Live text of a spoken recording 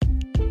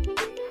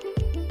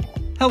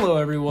Hello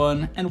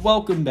everyone, and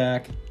welcome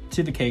back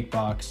to the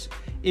Cakebox.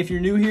 If you're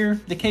new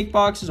here, the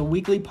Cakebox is a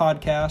weekly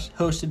podcast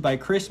hosted by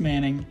Chris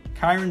Manning,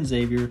 Kyron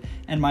Xavier,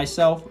 and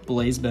myself,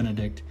 Blaze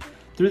Benedict.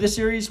 Through the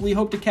series, we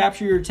hope to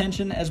capture your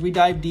attention as we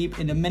dive deep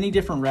into many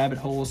different rabbit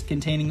holes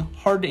containing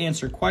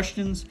hard-to-answer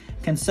questions,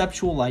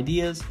 conceptual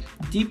ideas,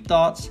 deep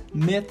thoughts,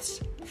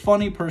 myths,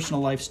 funny personal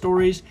life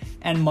stories,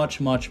 and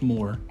much, much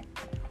more.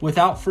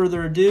 Without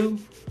further ado,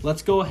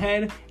 let's go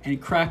ahead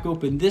and crack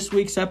open this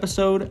week's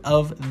episode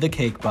of The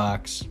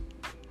Cakebox.